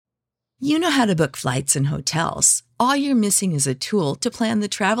You know how to book flights and hotels. All you're missing is a tool to plan the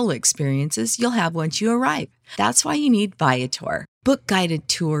travel experiences you'll have once you arrive. That's why you need Viator. Book guided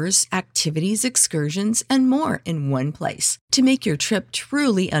tours, activities, excursions, and more in one place to make your trip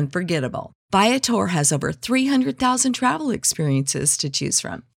truly unforgettable. Viator has over 300,000 travel experiences to choose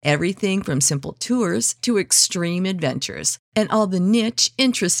from. Everything from simple tours to extreme adventures and all the niche,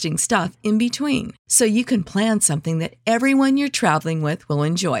 interesting stuff in between. So you can plan something that everyone you're traveling with will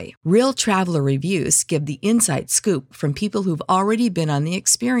enjoy. Real traveler reviews give the inside scoop from people who've already been on the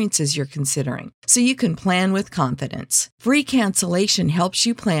experiences you're considering. So you can plan with confidence. Free cancellation helps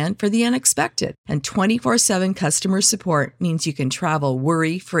you plan for the unexpected. And 24/7 customer support means you can travel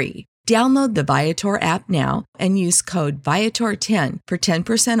worry-free. Download the Viator app now and use code Viator10 for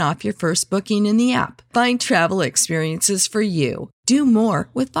 10% off your first booking in the app. Find travel experiences for you. Do more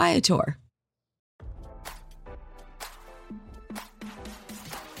with Viator.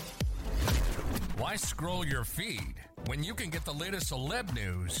 Why scroll your feed when you can get the latest celeb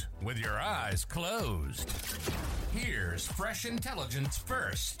news with your eyes closed? Here's fresh intelligence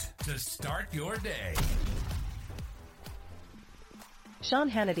first to start your day.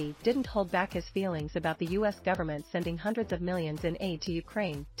 Sean Hannity didn't hold back his feelings about the U.S. government sending hundreds of millions in aid to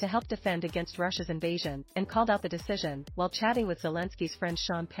Ukraine to help defend against Russia's invasion, and called out the decision while chatting with Zelensky's friend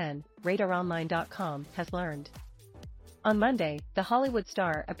Sean Penn, RadarOnline.com has learned. On Monday, the Hollywood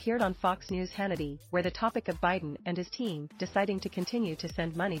star appeared on Fox News' Hannity, where the topic of Biden and his team deciding to continue to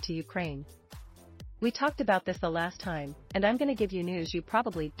send money to Ukraine. "We talked about this the last time, and I'm going to give you news you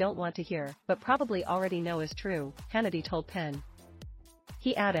probably don't want to hear, but probably already know is true," Hannity told Penn.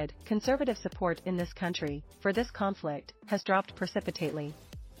 He added, "Conservative support in this country for this conflict has dropped precipitately."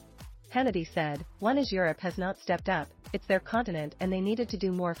 Hannity said, "One is Europe has not stepped up, it's their continent and they needed to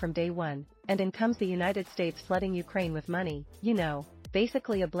do more from day one, and in comes the United States flooding Ukraine with money,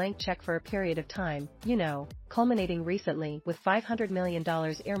 basically a blank check for a period of time, culminating recently with $500 million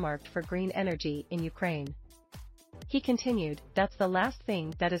earmarked for green energy in Ukraine." He continued, "That's the last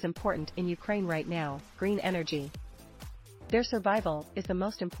thing that is important in Ukraine right now, green energy. Their survival is the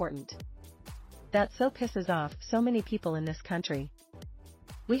most important. That so pisses off so many people in this country.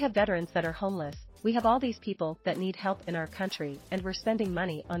 We have veterans that are homeless, we have all these people that need help in our country, and we're spending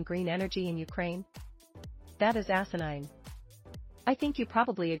money on green energy in Ukraine? That is asinine. I think you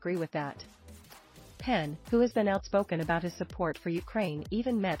probably agree with that." Penn, who has been outspoken about his support for Ukraine,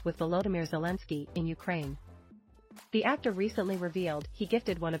 even met with Volodymyr Zelensky in Ukraine. The actor recently revealed he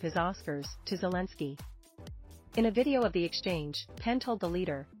gifted one of his Oscars to Zelensky. In a video of the exchange, Penn told the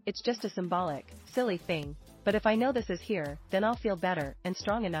leader, "It's just a symbolic, silly thing, but if I know this is here, then I'll feel better and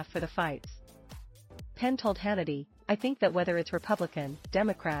strong enough for the fights." Penn told Hannity, "I think that whether it's Republican,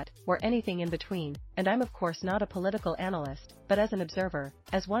 Democrat, or anything in between, and I'm of course not a political analyst, but as an observer,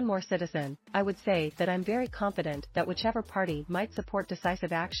 as one more citizen, I would say that I'm very confident that whichever party might support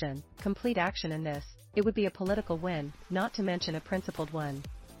decisive action, complete action in this, it would be a political win, not to mention a principled one."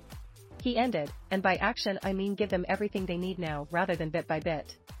 He ended, "And by action I mean give them everything they need now rather than bit by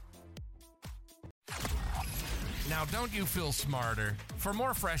bit." Now don't you feel smarter? For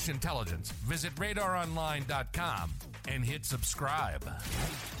more fresh intelligence, visit RadarOnline.com and hit subscribe.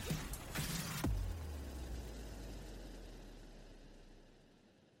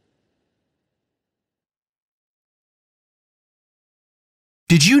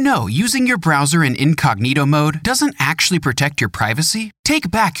 Did you know using your browser in incognito mode doesn't actually protect your privacy? Take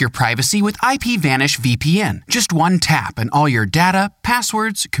back your privacy with IPVanish VPN. Just one tap and all your data,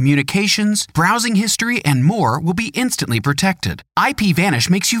 passwords, communications, browsing history, and more will be instantly protected. IPVanish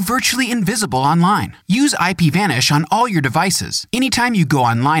makes you virtually invisible online. Use IPVanish on all your devices, anytime you go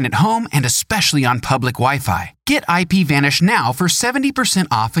online at home and especially on public Wi-Fi. Get IPVanish now for 70%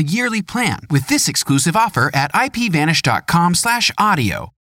 off a yearly plan with this exclusive offer at ipvanish.com/audio.